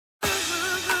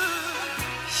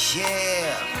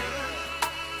Yeah,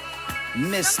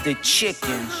 Mr.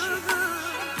 Chicken.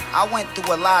 I went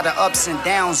through a lot of ups and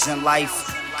downs in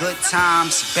life, good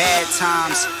times, bad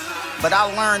times, but I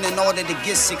learned in order to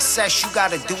get success, you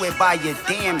gotta do it by your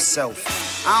damn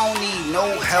self. I don't need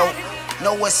no help,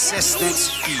 no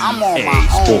assistance. I'm on my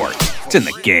own. Sports. It's in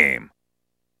the game.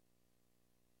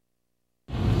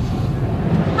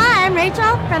 Hi, I'm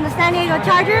Rachel from the San Diego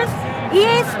Chargers.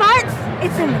 EA Sports,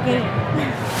 it's in the game.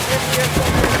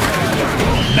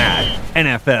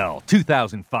 Madden NFL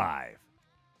 2005.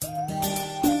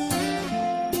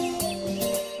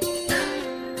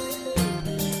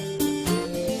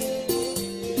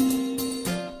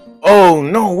 Oh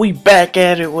no, we back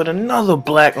at it with another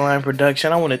Black Line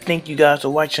production. I want to thank you guys for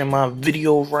watching my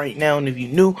video right now, and if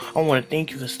you're new, I want to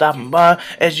thank you for stopping by.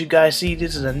 As you guys see,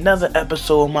 this is another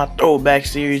episode of my Throwback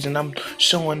series, and I'm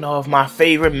showing off my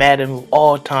favorite Madden of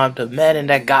all time, the Madden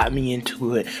that got me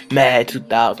into it, Madden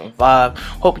 2005.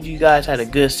 Hope you guys had a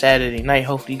good Saturday night.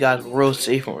 Hopefully you guys were real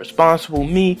safe and responsible.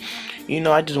 Me, you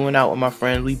know, I just went out with my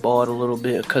friends. We balled a little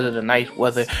bit because of the nice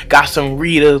weather. Got some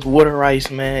Rita's water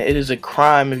ice, man. It is a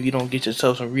crime if you don't get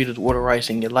yourself some Rita's water ice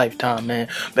in your lifetime, man.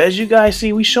 But as you guys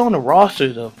see, we showing the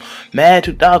rosters of Madden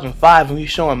 2005, and we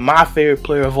showing my favorite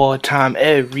player of all time,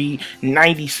 Ed Reed,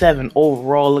 97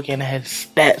 overall. Looking at his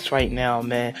stats right now,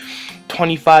 man.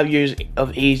 25 years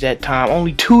of age that time.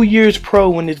 Only 2 years pro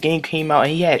when this game came out,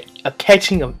 and he had a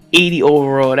catching of 80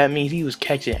 overall. That means he was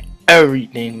catching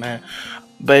everything, man.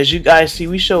 But as you guys see,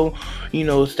 we show, you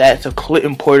know, stats of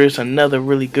Clinton Portis, another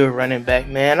really good running back,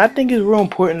 man. I think it's real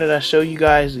important that I show you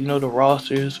guys, you know, the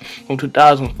rosters from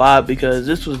 2005, because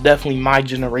this was definitely my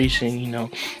generation, you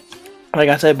know. Like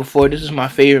I said before, this is my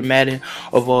favorite Madden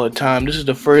of all time. This is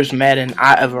the first Madden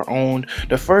I ever owned.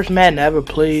 The first Madden I ever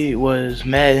played was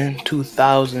Madden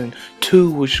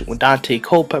 2002, which when Dante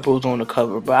Culpepper was on the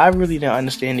cover. But I really didn't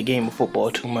understand the game of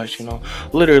football too much, you know.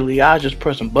 Literally, I was just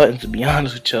pressing buttons, to be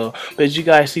honest with y'all. But as you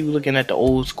guys see, we're looking at the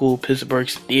old school Pittsburgh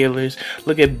Steelers.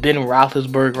 Look at Ben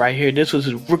Roethlisberger right here. This was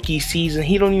his rookie season.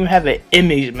 He don't even have an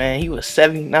image, man. He was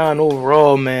 79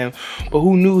 overall, man. But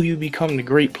who knew he would become the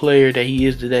great player that he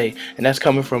is today? And that's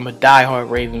coming from a diehard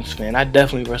Ravens fan. I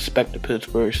definitely respect the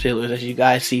Pittsburgh Steelers. As you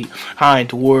guys see,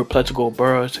 Hines Ward, Plexico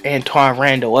Burress, Antoine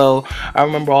Randall. I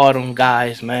remember all them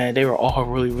guys, man. They were all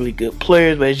really good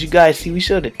players. But as you guys see, we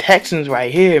show the Texans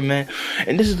right here, man.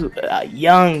 And this is a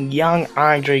young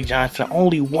Andre Johnson.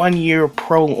 Only 1 year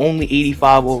pro, only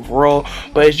 85 overall.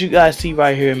 But as you guys see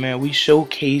right here, man, we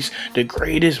showcase the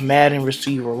greatest Madden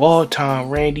receiver of all time,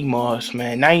 Randy Moss,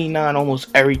 man. 99 almost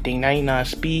everything. 99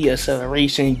 speed,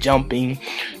 acceleration, jumping.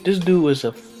 This dude is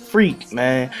a freak,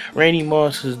 man. Randy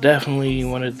Moss is definitely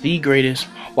one of the greatest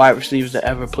wide receivers that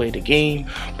ever played the game.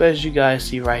 But as you guys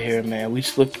see right here, man, we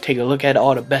just take a look at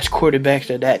all the best quarterbacks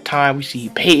at that time. We see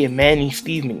Peyton Manning,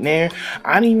 Steve McNair.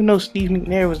 I didn't even know Steve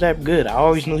McNair was that good. I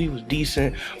always knew he was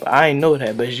decent, but I didn't know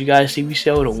that. But as you guys see, we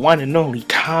show the one and only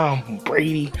Tom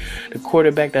Brady, the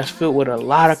quarterback that's filled with a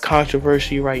lot of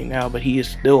controversy right now, but he is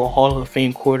still a Hall of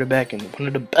Fame quarterback and one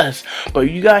of the best.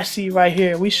 But you guys see right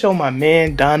here, we show my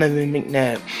man Donovan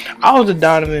McNabb. I was a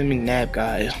Donovan McNabb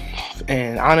guy,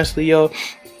 and honestly, yo,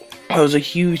 I was a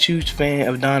huge fan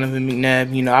of Donovan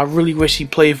McNabb. You know, I really wish he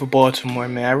played for Baltimore,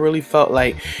 man. I really felt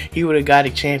like he would have got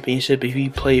a championship if he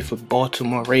played for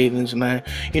Baltimore Ravens, man.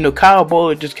 You know, Kyle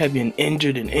Bowler just kept getting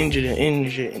injured, and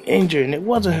it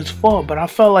wasn't his fault, but I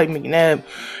felt like McNabb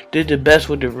did the best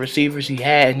with the receivers he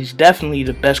had, and he's definitely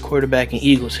the best quarterback in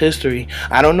Eagles history.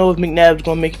 I don't know if McNabb's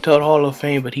going to make it to the Hall of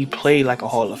Fame, but he played like a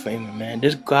Hall of Famer, man.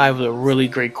 This guy was a really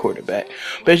great quarterback.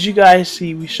 But as you guys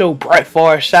see, we show Brett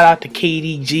Favre. Shout out to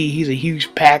KDG. He's a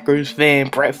huge Packers fan.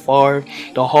 Brett Favre,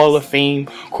 the Hall of Fame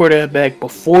quarterback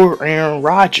before Aaron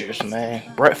Rodgers, man.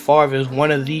 Brett Favre is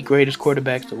one of the greatest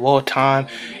quarterbacks of all time.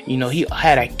 You know, he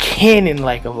had a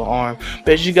cannon-like of an arm.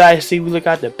 But as you guys see, we look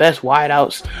at the best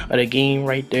wideouts of the game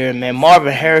right there, man.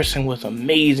 Marvin Harrison was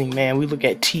amazing, man. We look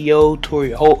at T.O.,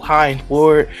 Torrey Holt, Hines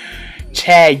Ward,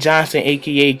 Chad Johnson,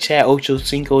 aka Chad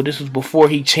Ochocinco. This was before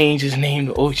he changed his name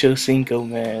to Ochocinco,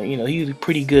 man. You know, he was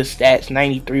pretty good stats,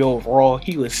 93 overall.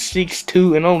 He was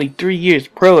 6'2" and only 3 years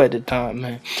pro at the time,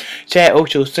 man. Chad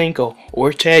Ochocinco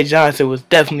or Chad Johnson was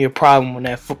definitely a problem on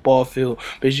that football field.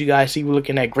 But as you guys see, we're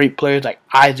looking at great players like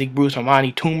Isaac Bruce,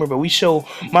 Amani Toomer. But we show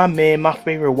my man, my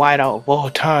favorite wideout of all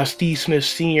time, Steve Smith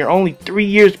Sr. Only 3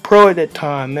 years pro at that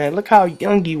time, man. Look how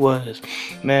young he was,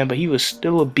 man. But he was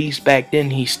still a beast back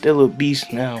then. He's still a beast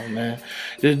beast now, man.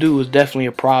 This dude was definitely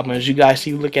a problem. As you guys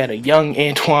see, look at a young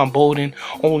Antoine Bolden,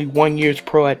 only 1 year's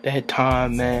pro at that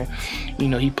time, man. You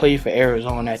know, he played for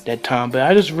Arizona at that time. But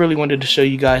I just really wanted to show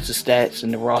you guys the stats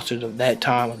and the rosters of that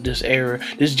time, of this era,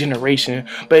 this generation.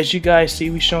 But as you guys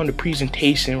see, we're showing the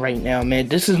presentation right now, man.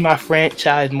 This is my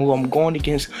franchise move. I'm going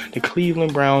against the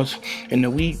Cleveland Browns in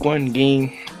the week 1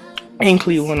 game in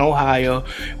Cleveland, Ohio,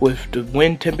 with the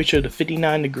wind temperature to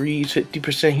 59 degrees,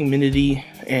 50% humidity,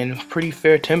 and pretty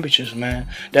fair temperatures, man.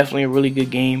 Definitely a really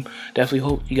good game. Definitely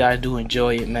hope you guys do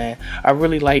enjoy it, man. I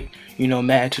really like, you know,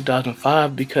 Madden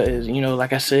 2005 because, you know,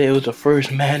 like I said, it was the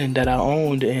first Madden that I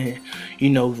owned, and, you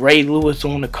know, Ray Lewis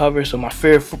on the cover, so my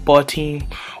favorite football team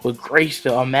was graced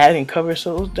the Madden cover,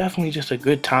 so it was definitely just a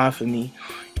good time for me.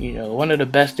 You know, one of the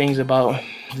best things about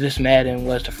this Madden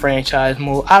was the franchise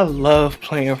mode. I love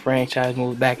playing franchise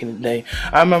mode back in the day.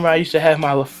 I remember I used to have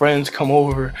my friends come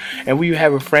over and we would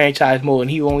have a franchise mode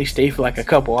and he would only stay for like a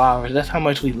couple hours. That's how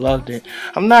much we loved it.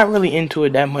 I'm not really into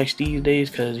it that much these days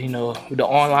because, you know, with the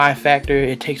online factor,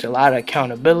 it takes a lot of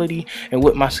accountability, and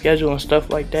with my schedule and stuff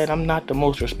like that, I'm not the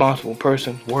most responsible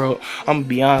person in the world. I'm gonna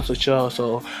be honest with y'all,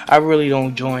 so I really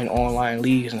don't join online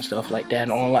leagues and stuff like that,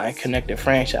 and online connected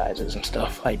franchises and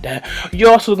stuff like that.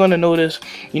 You're also gonna notice,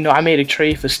 you know, I made a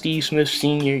trade for Steve Smith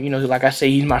Sr. You know, like I say,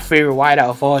 he's my favorite wideout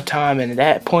of all time. And at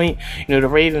that point, you know, the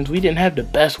Ravens, we didn't have the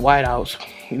best wideouts,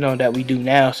 you know, that we do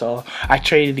now. So I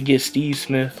traded to get Steve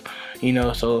Smith, you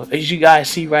know. So as you guys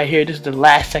see right here, this is the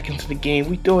last seconds of the game.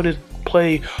 We throw this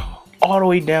play all the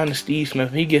way down to Steve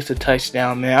Smith. He gets a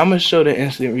touchdown, man. I'm going to show the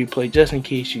instant replay just in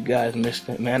case you guys missed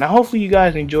it, man. Hopefully you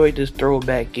guys enjoyed this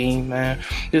throwback game, man.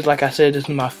 Just like I said, this is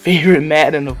my favorite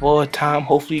Madden of all time.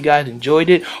 Hopefully you guys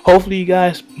enjoyed it. Hopefully you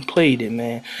guys played it,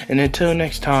 man. And until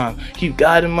next time, keep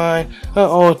God in mind at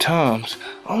all times.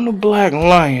 I'm the Black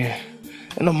Lion,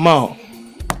 and I'm out.